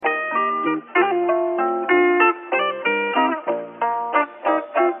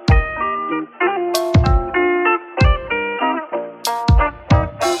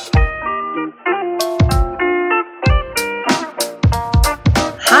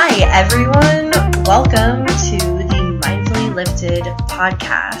everyone. Welcome to the Mindfully Lifted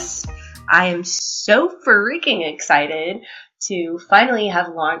podcast. I am so freaking excited to finally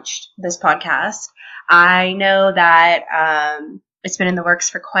have launched this podcast. I know that it's been in the works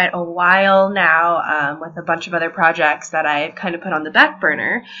for quite a while now with a bunch of other projects that I've kind of put on the back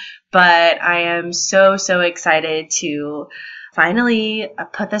burner, but I am so excited to finally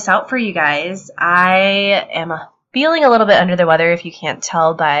put this out for you guys. I am feeling a little bit under the weather, if you can't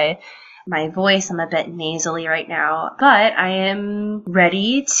tell by my voice. I'm a bit nasally right now, but I am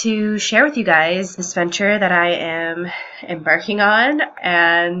ready to share with you guys this venture that I am embarking on,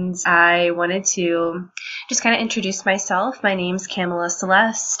 and I wanted to just kind of introduce myself. My name's Kamala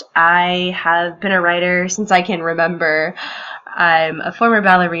Celeste. I have been a writer since I can remember. I'm a former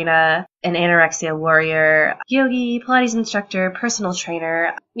ballerina, an anorexia warrior, yogi, Pilates instructor, personal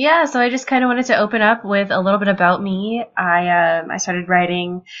trainer. Yeah, so I just kind of wanted to open up with a little bit about me. I started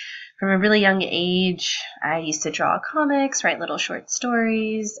writing from a really young age. I used to draw comics, write little short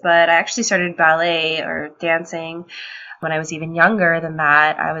stories, but I actually started ballet or dancing when I was even younger than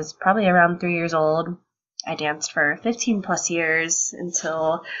that. I was probably around 3 years old. I danced for 15 plus years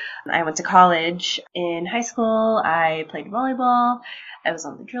until I went to college. In high school, I played volleyball. I was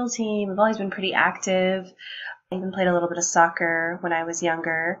on the drill team. I've always been pretty active. I even played a little bit of soccer when I was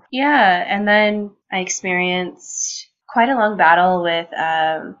younger. Yeah, and then I experienced quite a long battle with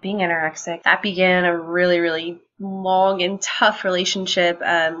being anorexic. That began a really long and tough relationship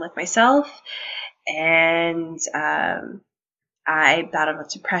with myself. And I battled with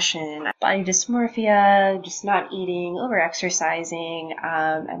depression, body dysmorphia, just not eating, over-exercising,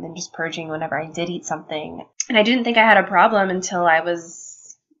 and then just purging whenever I did eat something. And I didn't think I had a problem until I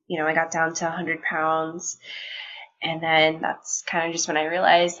got down to 100 pounds. And then that's kind of just when I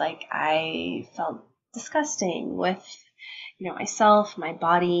realized, I felt disgusting with, myself, my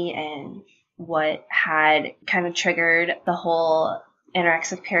body, and what had kind of triggered the whole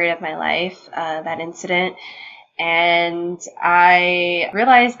anorexic period of my life, that incident. And I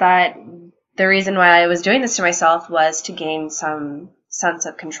realized that the reason why I was doing this to myself was to gain some sense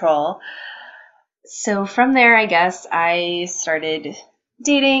of control. So from there, I guess, I started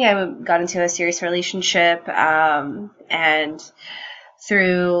dating. I got into a serious relationship, and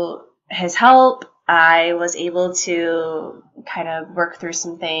through his help, I was able to kind of work through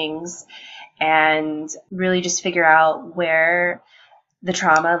some things and really just figure out where the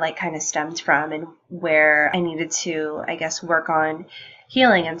trauma kind of stemmed from and where I needed to, I guess, work on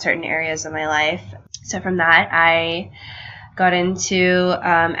healing in certain areas of my life. So from that, I got into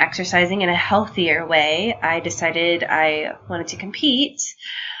exercising in a healthier way. I decided I wanted to compete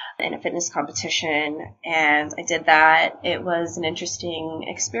in a fitness competition, and I did that. It was an interesting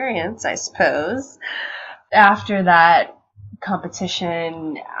experience, I suppose. After that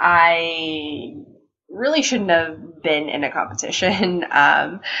competition, I really shouldn't have been in a competition,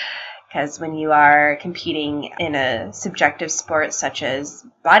 because when you are competing in a subjective sport such as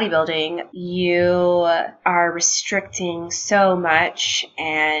bodybuilding, you are restricting so much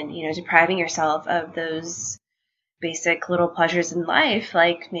and, depriving yourself of those basic little pleasures in life,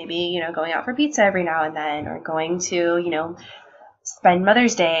 like maybe, going out for pizza every now and then, or going to, spend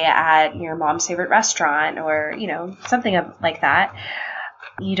Mother's Day at your mom's favorite restaurant, or, something like that.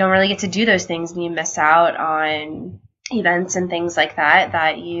 You don't really get to do those things, and you miss out on events and things like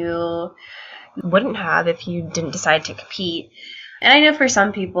that you wouldn't have if you didn't decide to compete. And I know for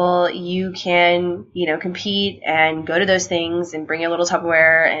some people, you can, compete and go to those things and bring your little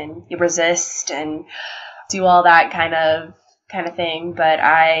Tupperware and you resist and do all that kind of thing. But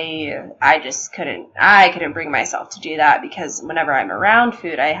I just couldn't bring myself to do that, because whenever I'm around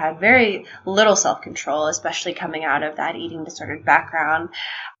food, I had very little self-control, especially coming out of that eating disordered background.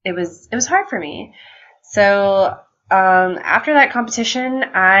 It was hard for me. So after that competition,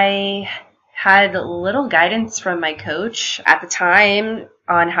 I had little guidance from my coach at the time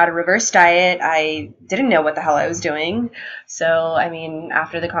on how to reverse diet. I didn't know what the hell I was doing. So,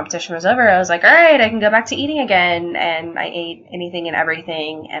 after the competition was over, I was like, all right, I can go back to eating again. And I ate anything and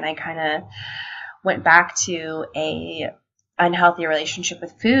everything. And I kind of went back to a unhealthy relationship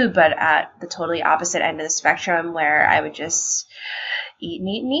with food, but at the totally opposite end of the spectrum, where I would just eat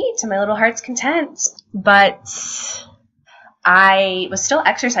to my little heart's content. But I was still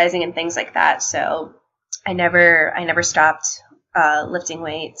exercising and things like that. So I never stopped lifting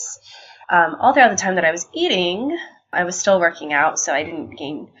weights. All throughout the time that I was eating, I was still working out, so I didn't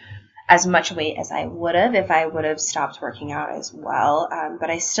gain as much weight as I would have if I would have stopped working out as well. But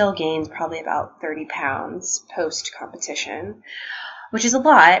I still gained probably about 30 pounds post-competition. which is a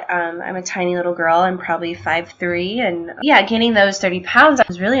lot. I'm a tiny little girl. I'm probably 5'3", and yeah, gaining those 30 pounds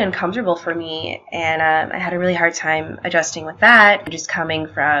was really uncomfortable for me, and I had a really hard time adjusting with that, just coming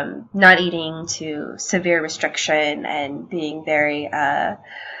from not eating to severe restriction and being very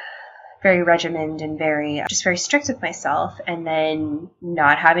regimented and very strict with myself, and then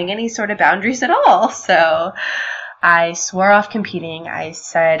not having any sort of boundaries at all. So I swore off competing. I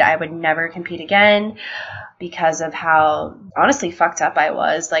said I would never compete again because of how honestly fucked up I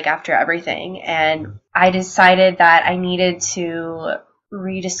was, like, after everything. And I decided that I needed to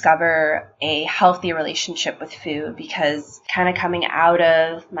rediscover a healthy relationship with food, because kind of coming out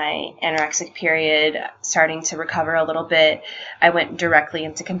of my anorexic period, starting to recover a little bit, I went directly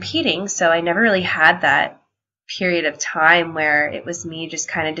into competing. So I never really had that period of time where it was me just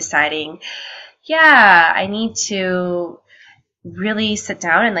kind of deciding, yeah, I need to really sit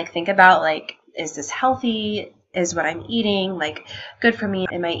down and like think about, like, is this healthy? Is what I'm eating like good for me?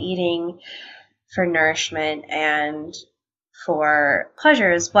 Am I eating for nourishment and for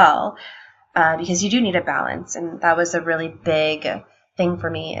pleasure as well? Because you do need a balance. And that was a really big thing for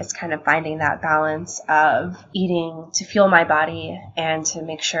me, is kind of finding that balance of eating to fuel my body and to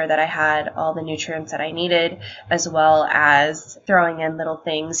make sure that I had all the nutrients that I needed, as well as throwing in little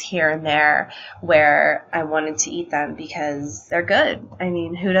things here and there where I wanted to eat them because they're good. I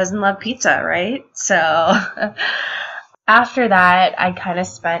mean, who doesn't love pizza, right? So after that, I kind of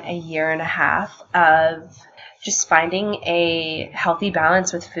spent a year and a half of just finding a healthy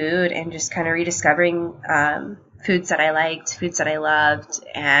balance with food and just kind of rediscovering foods that I liked, foods that I loved,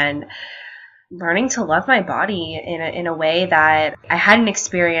 and learning to love my body in a way that I hadn't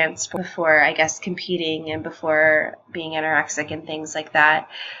experienced before, I guess, competing and before being anorexic and things like that.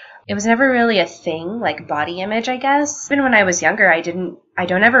 It was never really a thing, like body image, I guess. Even when I was younger, I don't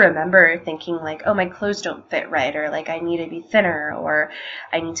ever remember thinking like, oh, my clothes don't fit right, or like I need to be thinner, or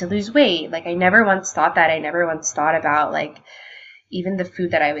I need to lose weight. Like I never once thought that. I never once thought about like even the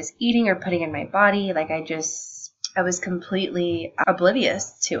food that I was eating or putting in my body. Like I was completely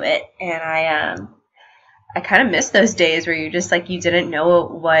oblivious to it. And I kind of miss those days where you just like, you didn't know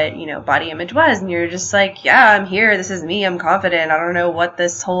what, body image was. And you're just like, yeah, I'm here. This is me. I'm confident. I don't know what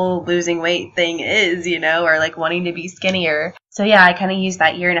this whole losing weight thing is, or like wanting to be skinnier. So yeah, I kind of used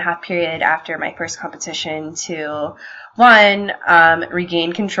that year and a half period after my first competition to, one,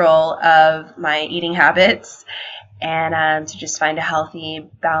 regain control of my eating habits, and to just find a healthy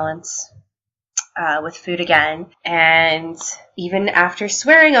balance with food again. And even after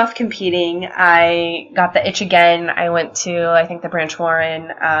swearing off competing, I got the itch again. I went to, I think, the Branch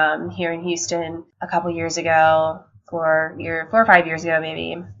Warren here in Houston a couple years ago, 4 or 5 years ago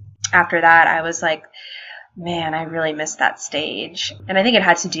maybe. After that, I was like, man, I really missed that stage. And I think it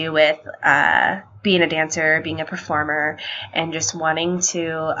had to do with being a dancer, being a performer, and just wanting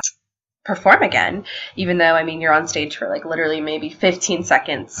to perform again, even though, I mean, you're on stage for like literally maybe 15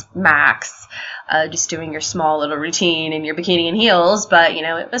 seconds max, just doing your small little routine in your bikini and heels, but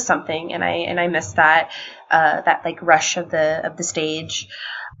it was something, and I missed that like rush of the stage.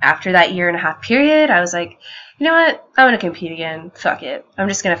 After that year and a half period, I was like, you know what, I'm going to compete again. Fuck it. I'm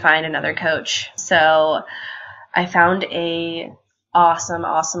just going to find another coach. So I found a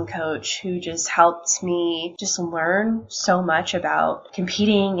awesome coach who just helped me just learn so much about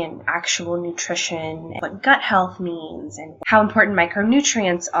competing and actual nutrition, what gut health means, and how important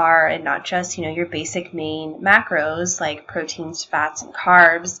micronutrients are, and not just, your basic main macros like proteins, fats, and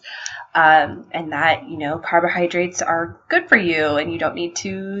carbs, and that, carbohydrates are good for you and you don't need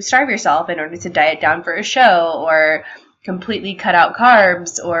to starve yourself in order to diet down for a show, or completely cut out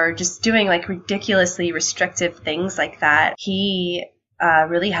carbs, or just doing like ridiculously restrictive things like that. He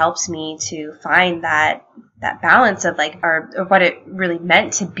really helps me to find that balance of like, or what it really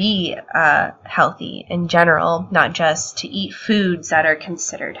meant to be healthy in general, not just to eat foods that are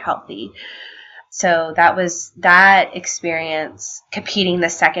considered healthy. So that experience competing the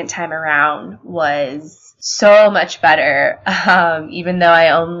second time around was so much better. Even though I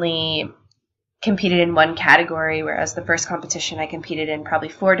only competed in one category, whereas the first competition I competed in probably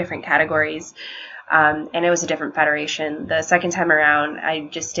 4 different categories, and it was a different federation. The second time around, I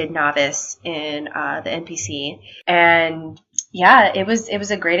just did novice in the NPC, and yeah, it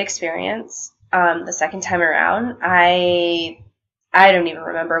was a great experience. The second time around, I don't even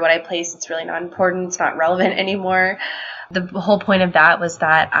remember what I placed. It's really not important. It's not relevant anymore. The whole point of that was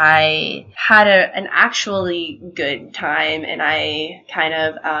that I had an actually good time, and I kind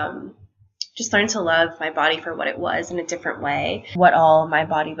of just learned to love my body for what it was in a different way, what all my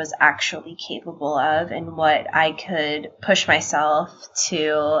body was actually capable of, and what I could push myself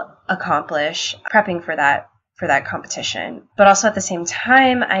to accomplish prepping for that for that competition. But also at the same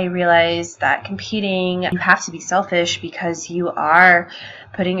time, I realized that competing, you have to be selfish because you are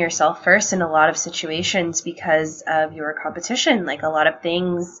putting yourself first in a lot of situations because of your competition. Like a lot of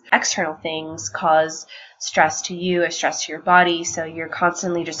things, external things, cause stress to you or stress to your body. So you're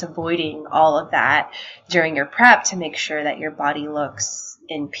constantly just avoiding all of that during your prep to make sure that your body looks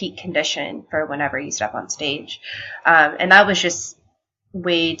in peak condition for whenever you step on stage. And that was just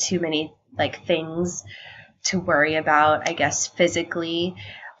way too many things to worry about, I guess, physically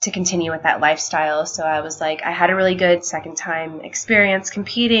to continue with that lifestyle. So I was like, I had a really good second time experience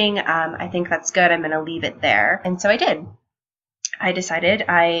competing. I think that's good. I'm going to leave it there. And so I did. I decided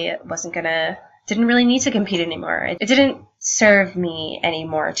I didn't really need to compete anymore. It didn't serve me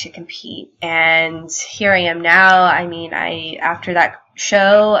anymore to compete. And here I am now. I mean, after that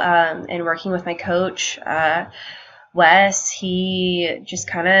show, and working with my coach, Wes, he just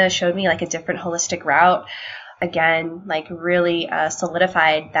kind of showed me a different holistic route. Again, really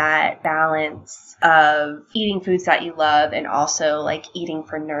solidified that balance of eating foods that you love and also eating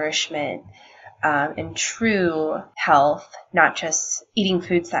for nourishment and true health, not just eating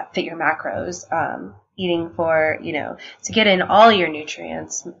foods that fit your macros, eating for, to get in all your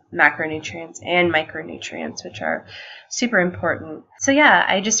nutrients, macronutrients and micronutrients, which are super important. So yeah,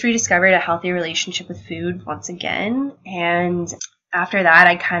 I just rediscovered a healthy relationship with food once again. And after that,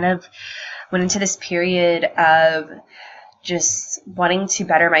 I kind of went into this period of just wanting to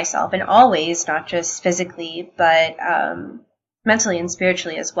better myself in all ways, not just physically, but mentally and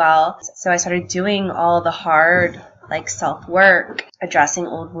spiritually as well. So I started doing all the hard self-work, addressing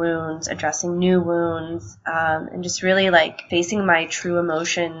old wounds, addressing new wounds, and just really facing my true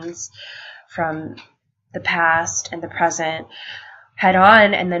emotions from the past and the present head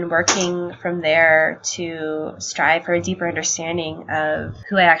on, and then working from there to strive for a deeper understanding of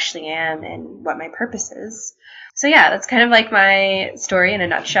who I actually am and what my purpose is. So yeah, that's kind of my story in a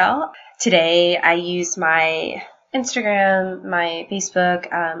nutshell. Today I use my Instagram, my Facebook,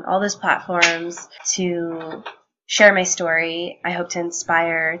 all those platforms to share my story. I hope to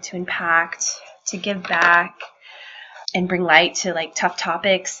inspire, to impact, to give back, and bring light to tough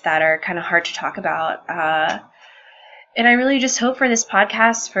topics that are kind of hard to talk about. And I really just hope for this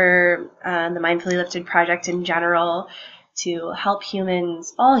podcast, for the Mindfully Lifted project in general, to help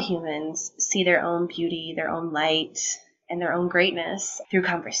humans, all humans, see their own beauty, their own light, and their own greatness through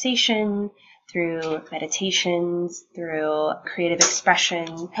conversation, through meditations, through creative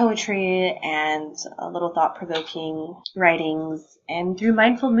expression, poetry, and a little thought-provoking writings, and through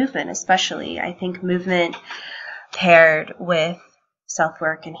mindful movement especially. I think movement paired with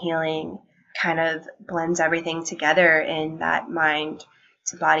self-work and healing kind of blends everything together in that mind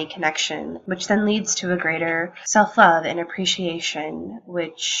to body connection, which then leads to a greater self-love and appreciation,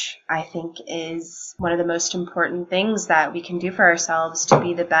 which I think is one of the most important things that we can do for ourselves to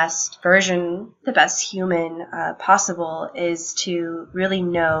be the best version, the best human possible, is to really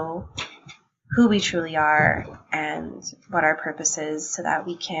know who we truly are and what our purpose is so that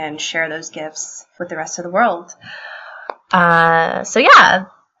we can share those gifts with the rest of the world. So yeah,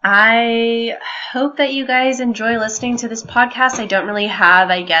 I hope that you guys enjoy listening to this podcast. I don't really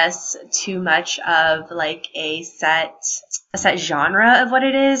have, I guess, too much of a set genre of what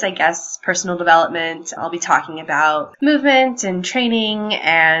it is. I guess personal development. I'll be talking about movement and training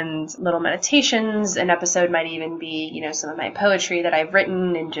and little meditations. An episode might even be, some of my poetry that I've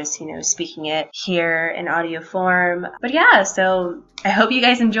written and just, speaking it here in audio form. But yeah, so I hope you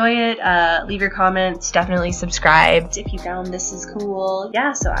guys enjoy it. Leave your comments. Definitely subscribe if you found this is cool.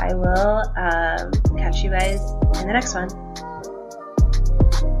 Yeah, so I will catch you guys in the next one.